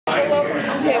welcome to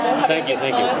the table. Thank you.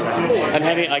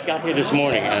 I got here this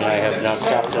morning and I have not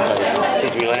stopped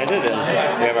since we landed, and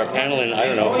we have our panel in, I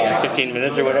don't know, 15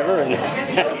 minutes or whatever, and,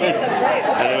 That's right.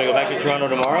 And then we go back to Toronto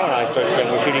tomorrow, and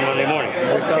we're shooting Monday morning.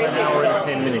 It's about an hour and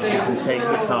 10 minutes. You can take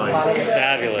your time.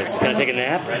 Fabulous. Can I take a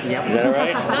nap? Yep. Is that all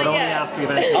right? Not But only yet. after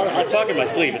you've actually... I'll talk in my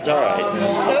sleep. It's all right. So,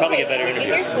 I'll probably okay, get better in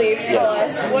interview. your sleep, tell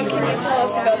us, what can you tell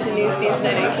us about the new season?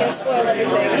 I know you can't spoil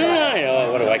everything. I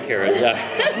know. What do I care?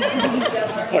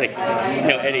 It's funny. You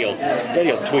know, Eddie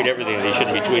will tweet everything that he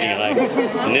shouldn't be tweeting,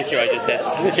 and this year I just said,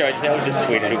 I'll just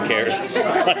tweet it. Who cares?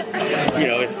 You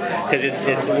know, it's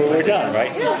because we're done,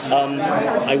 right?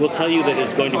 I will tell you that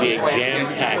it's going to be a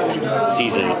jam-packed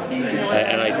season,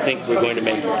 and I think we're going to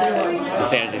make the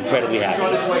fans incredibly happy.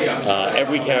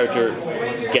 Every character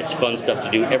gets fun stuff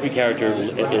to do. Every character,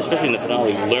 especially in the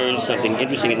finale, learns something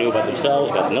interesting and new about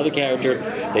themselves, about another character.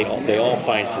 They all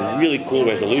find some really cool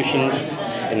resolutions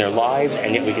in their lives,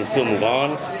 and yet we can still move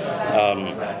on.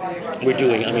 We're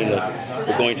going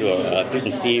to Pete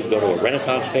and Steve go to a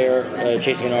Renaissance fair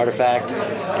chasing an artifact.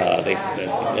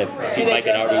 Pete, Mike,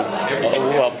 and Artie.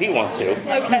 Well, Pete wants to.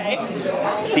 Okay.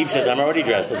 Steve says, I'm already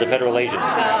dressed as a federal agent.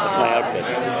 That's my outfit.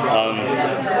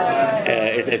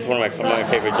 It's one of my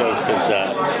favorite jokes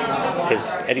because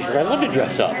Eddie says, I love to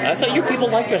dress up. I thought you people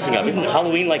like dressing up. Isn't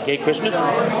Halloween like gay Christmas?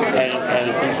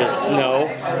 And Steve says, no,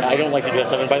 I don't like to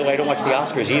dress up. And by the way, I don't watch the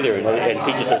Oscars either. And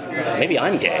Pete just says, maybe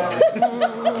I'm gay.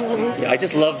 I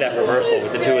just love that reversal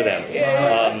with the two of them.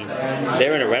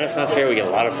 They're in a Renaissance fair. We get a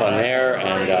lot of fun there.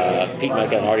 And Pete,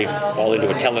 Mike, and Artie fall into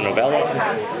a telenovela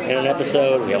in an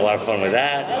episode. We have a lot of fun with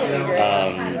that.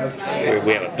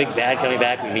 We have a big bad coming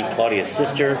back. We meet Claudia's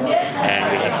sister.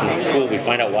 And we have some cool, we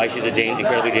find out why she's an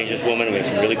incredibly dangerous woman. We have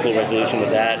some really cool resolution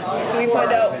with that. Do we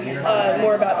find out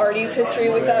more about Artie's history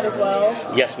with that as well?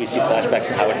 Yes, we see flashbacks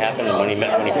to how it happened and when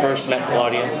he first met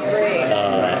Claudia.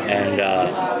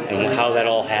 And how that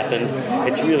all happened.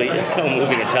 It's so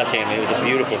moving and touching. I mean, it was a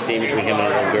beautiful scene between him and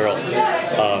the little girl.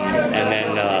 And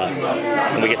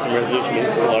then we get some resolution with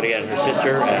Claudia and her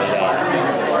sister,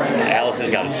 and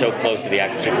Allison's gotten so close to the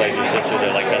actress who plays her sister.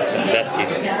 They're like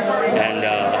besties, and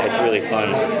it's really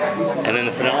fun. And then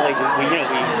the finale,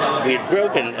 we had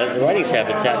broken, the writing staff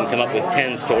had sat and come up with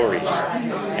 10 stories,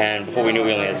 and before we knew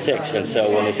we only had 6. And so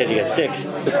when they said you got 6,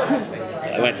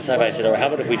 I went to Syfy and said, how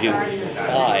about if we do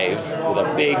 5 with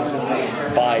a big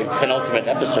 5 penultimate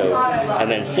episode,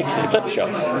 and then 6 is a clip show?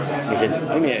 He said,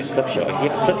 what do you mean a clip show? I said,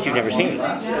 yeah, clips you've never seen.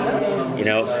 You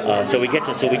know, so we get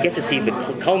to see the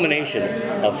culmination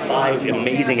of 5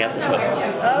 amazing episodes,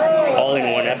 all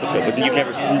in one episode. But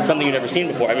something you've never seen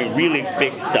before. I mean, really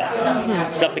big stuff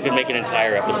that could make an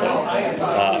entire episode.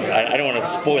 I don't want to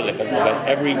spoil it, but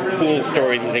every cool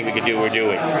story you think we could do, we're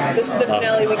doing. This is the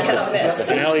finale we cannot miss. The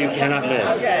finale you cannot miss.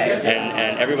 Okay.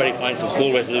 And everybody finds some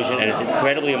cool resolution, and it's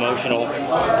incredibly emotional.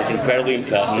 It's incredibly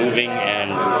moving,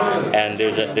 and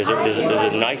there's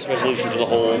a nice resolution to the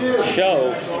whole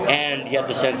show, and you have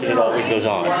the sense that it always goes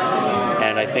on.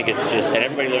 And I think it's just, and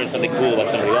everybody learns something cool about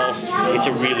somebody else. It's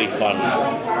a really fun,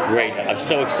 great. I'm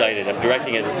so excited. I'm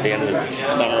directing it at the end of the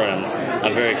summer, and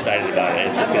I'm very excited about it.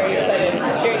 It's just going to be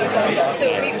So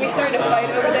we started a fight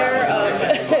over there.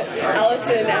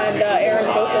 Allison and Aaron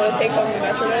both want to take home the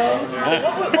metronome. So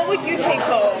what would you take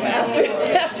home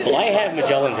after? Well, I have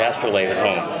Magellan's Astrolabe at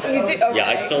home. You did? Okay. Yeah,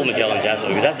 I stole Magellan's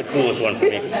Astrolabe because that's the coolest one for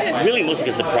me. Really, mostly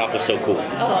because the prop was so cool.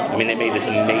 I mean, they made this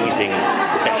amazing,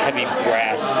 it's a heavy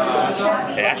brass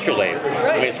Astrolabe.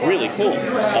 I mean, it's really cool.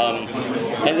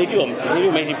 And they do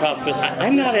amazing props, but I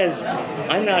know that's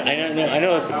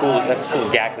the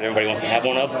cool gag that everybody wants to have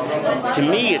one of. To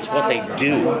me, it's what they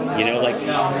do. You know, like,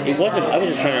 I was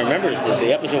just trying to remember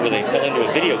the episode where they fell into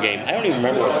a video game. I don't even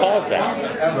remember what caused that.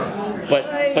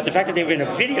 But the fact that they were in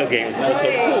a video game was so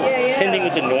cool. Same thing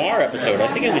with the noir episode. I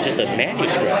think it was just a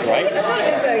manuscript, right? I thought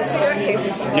it was a cigarette case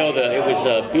or something. No, it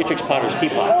was Beatrix Potter's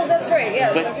teapot. Oh, that's right.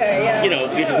 Yes. But, okay. Yeah. You know,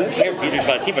 who cares Beatrix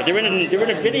Potter's teapot? They're in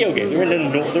a video game. They're in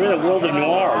a world of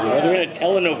noir. You know, they're in a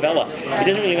telenovela. It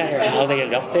doesn't really matter how they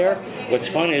end up there. What's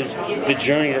fun is the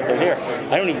journey that they're there.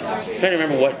 I'm trying to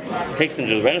remember what takes them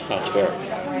to the Renaissance Fair.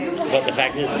 But the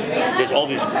fact is, there's all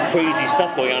this crazy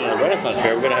stuff going on in the Renaissance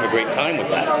Fair. We're going to have a great time with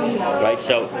that, right?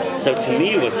 So to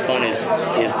me, what's fun is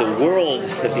the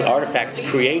worlds that the artifacts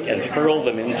create and hurl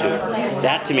them into.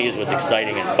 That to me is what's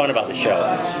exciting and fun about the show.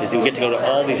 Is that we get to go to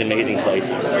all these amazing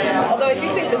places. Although I do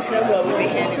think the snow globe would be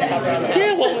handy to have around the house.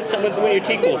 Yeah, Well, when your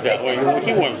tea cools down, when your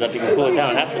tea warms up, you can cool it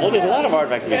down. There's a lot of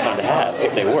artifacts that would be fun to have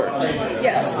if they work.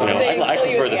 Yes. I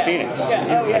prefer the Phoenix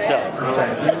myself.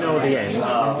 You know the end.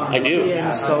 I do. Is the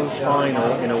end so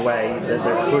final in a way that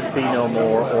there could be no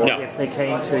more, or No. if they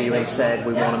came to you and said,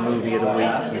 we want a movie of the week,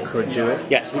 you could do it?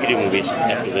 Yes, we could do movies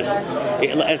after this.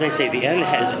 As I say, the end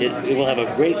it will have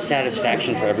a great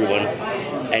satisfaction for everyone,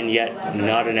 and yet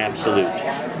not an absolute.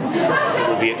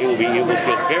 It will feel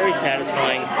very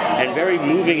satisfying and very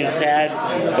moving and sad,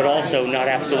 but also not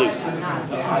absolute.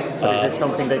 But is it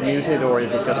something they muted, or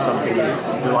is it just something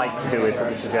you'd like to do if it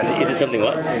was suggested? Is it something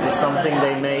what? Is it something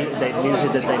they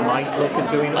muted that they might look at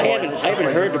doing? I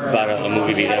haven't heard about a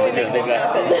movie being done.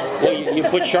 Well, you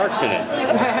put sharks in it.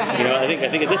 I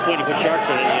think at this point you put sharks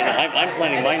in it. I'm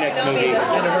planning my next movie.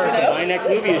 My next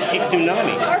movie is Shih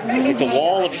Tsunami. It's a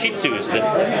wall of Shih Tzus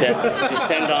that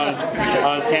descend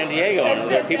on San Diego, and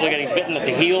there people are getting bitten at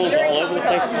the heels all over the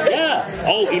place. Yeah.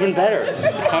 Oh, even better.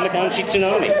 Comic-Con Shih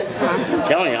Tsunami. I'm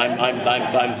telling you, I'm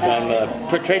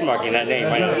trademarking that name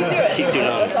right now. Shih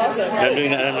Tsunami.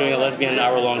 And I'm doing a lesbian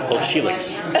hour-long called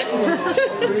Sheelix.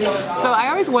 So I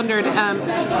always wondered,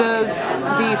 does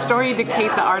the story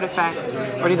dictate the artifacts,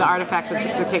 or do the artifacts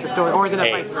dictate the story, or is it a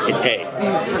vice versa? It's A.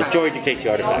 The story dictates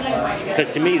the artifacts. Because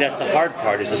to me, that's the hard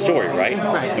part, is the story, right?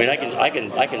 I mean,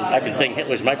 I've been saying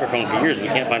Hitler's microphone for years, and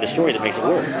we can't find a story that makes it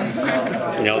work.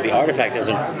 The artifact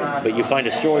doesn't. But you find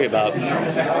a story about a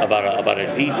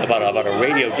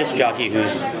radio disc jockey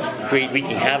who's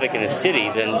wreaking havoc in a city,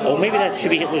 then maybe that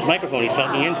should be Hitler's microphone he's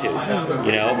talking into.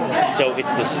 So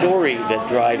it's the story that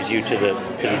drives you to the.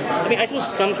 I mean, I suppose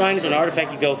sometimes an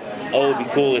artifact you go, oh, it'd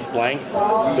be cool if blank,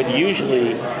 but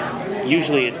usually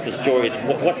it's the story. It's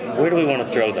where do we want to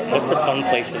throw them? What's the fun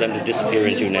place for them to disappear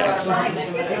into next?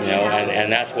 And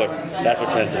that's what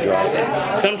tends to drive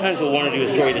it. Sometimes we'll want to do a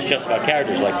story that's just about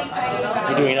characters. Like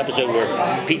we're doing an episode where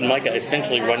Pete and Micah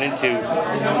essentially run into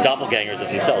doppelgangers of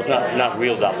themselves, not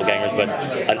real doppelgangers, but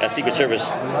a Secret Service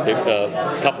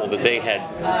couple that they had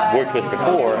worked with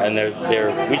before, and we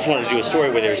just wanted to do a story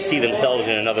where they see themselves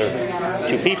in another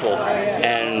two people,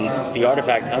 and the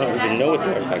artifact. I don't even know what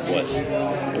the artifact was.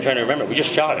 I'm trying to remember. We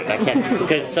just shot it. I can't,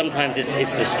 because sometimes it's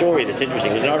the story that's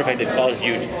interesting. It was an artifact that caused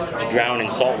you to drown in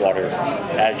salt water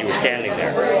as you were standing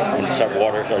there, and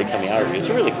water started coming out of you. It's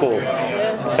a really cool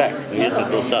effect. We did some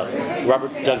cool stuff.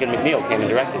 Robert Duncan McNeil came and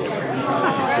directed it.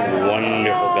 He's a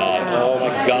wonderful guy. Oh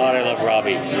my God, I love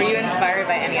Robbie. Were you inspired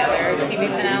by any other TV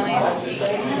finales?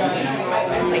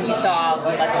 Like you saw,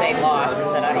 let's say, Lost and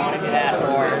said, I don't want to do that,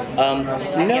 or...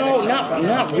 No,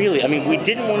 not really. I mean, we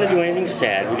didn't want to do anything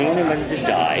sad. We didn't want anybody to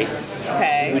die.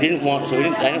 Okay. We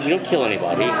don't kill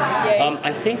anybody.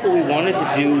 I think what we wanted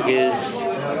to do is...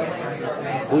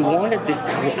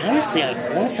 honestly, I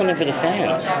wanted something for the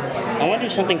fans. I want to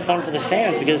do something fun for the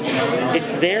fans because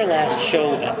it's their last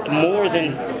show more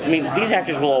than... I mean, these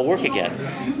actors will all work again,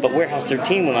 but Warehouse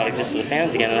 13 will not exist for the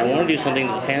fans again, and I want to do something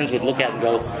that the fans would look at and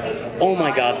go, oh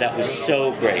my God, that was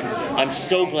so great. I'm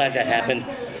so glad that happened.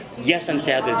 Yes, I'm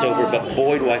sad that it's over, but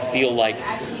boy, do I feel like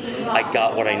I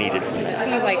got what I needed from that.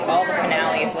 It seems like all the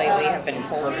finales lately have been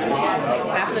pulled.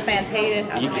 Half the fans hate it.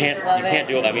 You can't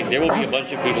do it. I mean, there will be a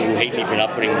bunch of people who hate me for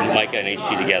not putting Micah and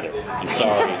HG together. I'm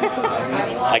sorry.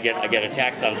 I get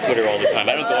attacked on Twitter all the time.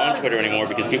 I don't go on Twitter anymore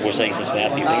because people are saying such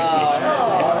nasty things to me.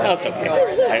 No, it's okay.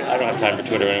 I don't have time for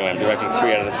Twitter anyway. I'm directing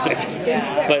 3 out of the 6.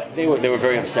 But they were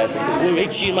very upset.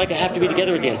 HG and Micah have to be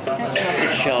together again. But that's not the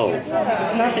show.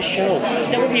 It's not the show.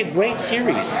 That would be a great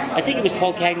series. I think it was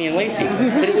called Cagney and Lacey,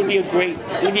 but it would be a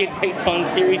great fun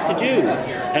series to do,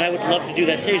 and I would love to do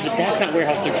that series. But that's not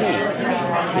Warehouse 13.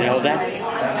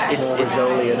 It's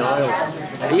Rizzoli and Isles.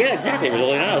 Yeah, exactly.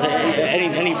 Rizzoli and Isles.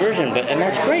 Any version, and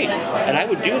that's great. And I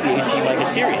would do the HG Micah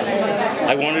series.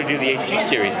 I wanted to do the HG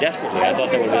series desperately. I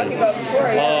thought that would have been.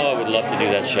 Oh, I would love to do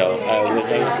that show.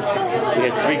 We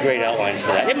had 3 great outlines for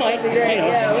that. It might,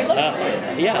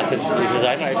 yeah, because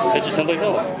I might pitch it someplace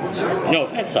else. No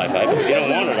offense, Syfy, but if you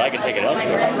don't want it, I can take it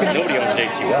elsewhere. Nobody owns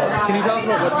HG Wells. Can you tell us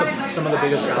about what some of the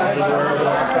biggest challenges were over the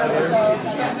last 5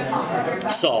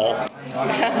 years? Saul. I'm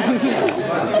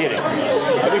kidding.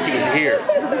 I wish he was here.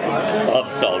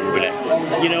 Love Saul Rubinek.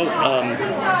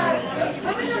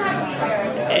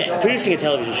 Producing a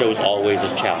television show is always a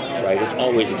challenge, right? It's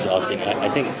always exhausting. I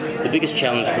think the biggest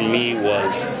challenge for me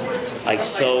was I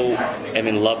so am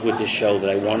in love with this show that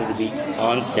I wanted to be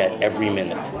on set every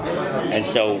minute. And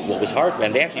so what was hard for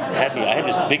them, they actually had me, I had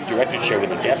this big director's chair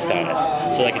with a desk on it,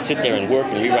 so I could sit there and work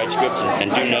and rewrite scripts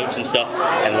and do notes and stuff,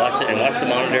 and watch it and watch the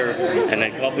monitor, and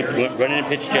then come up with run in and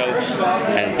pitch jokes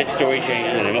and pitch story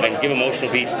changes and give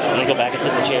emotional beats, and then go back and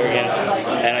sit in the chair again.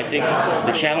 And I think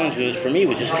the challenge for me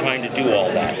was just trying to do all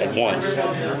that at once,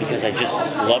 because I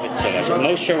just love it so much.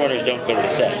 Most showrunners don't go to the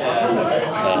set,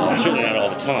 certainly not all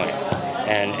the time.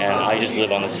 And I just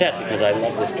live on the set because I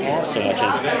love this cast so much,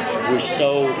 and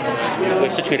we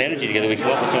have such good energy together. We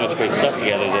come up with so much great stuff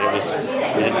together that it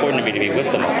was important to me to be with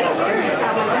them.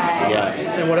 Yeah.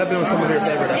 And what have been some of your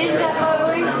favorite episodes?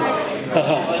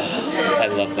 I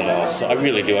love them all. So I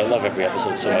really do. I love every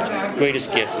episode so much.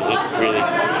 Greatest Gift was really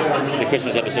the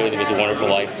Christmas episode that was A Wonderful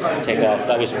Life takeoff.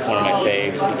 That was one of my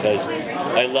faves because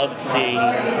I loved seeing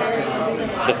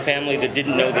the family that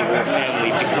didn't know they were a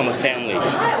family become a family.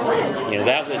 You know,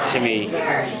 that was to me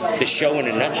the show in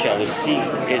a nutshell. Is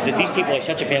that these people are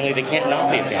such a family they can't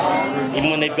not be a family.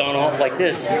 Even when they've gone off like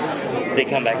this, they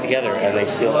come back together and they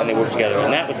work together.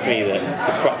 And that was to me the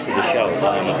crux of the show.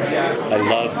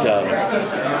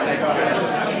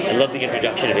 I love the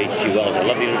introduction of H.G. Wells. I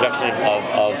love the introduction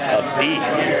of Steve.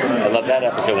 I love that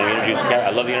episode when we introduced Claudia. I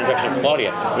love the introduction of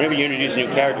Claudia. Whenever you introduce a new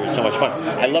character, it's so much fun.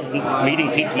 I love meeting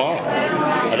Pete's mom.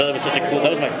 I thought that was such a cool.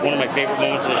 That was one of my favorite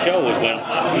moments of the show was when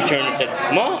he turned and said,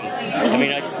 "Mom." I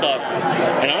mean, I just thought,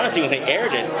 and honestly, when they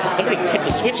aired it, somebody hit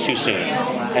the switch too soon.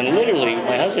 And literally,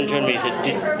 my husband turned to me and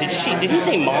said, "Did he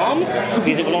say mom?"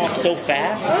 Because it went off so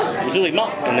fast. It was really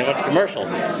mom, and they went to commercial.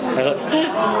 And I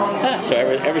thought, so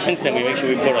ever since then, we make sure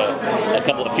we put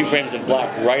a few frames of black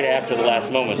right after the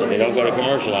last moment, so they don't go to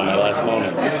commercial on my last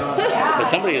moment. Because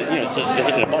somebody, just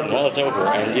hitting a button, well, it's over,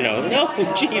 and no,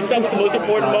 geez, that was the most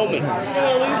important moment.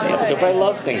 So, but I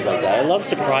love things like that. I love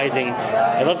surprising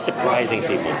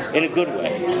people in a good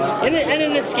way, and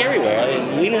in a scary way. I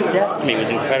mean, Lena's death to me was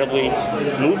incredibly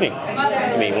moving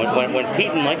to me. When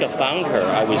Pete and Micah found her,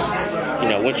 I was,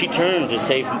 when she turned to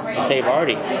save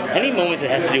Artie. Any moment that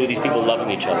has to do with these people loving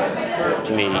each other,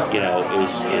 to me,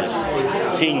 is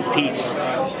seeing Pete's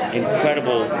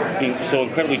being so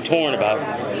incredibly torn about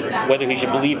whether he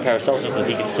should believe Paracelsus that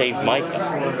he could save Micah.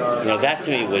 That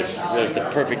to me was the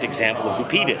perfect example of who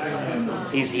Pete is.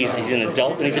 He's an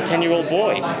adult and he's a 10-year-old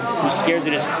boy who's scared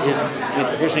that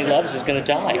the person he loves is going to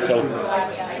die. So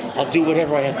I'll do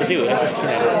whatever I have to do. I just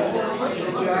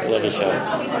love the show.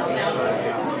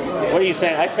 What are you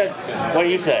saying? I said, what do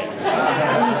you say?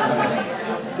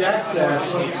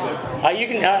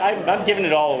 I'm giving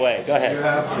it all away. Go ahead.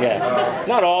 Yeah,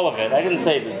 not all of it. I didn't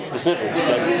say the specifics,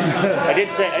 but I did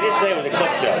say it was a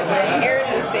clip show. Aaron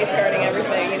was safeguarding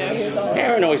everything. He was all.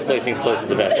 Aaron always plays things close to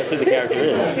the vest. That's who the character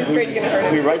is. He's afraid you're gonna hurt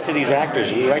him. We write to these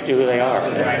actors. We write to who they are.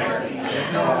 Thank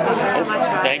you so much,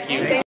 Rob. Thank you.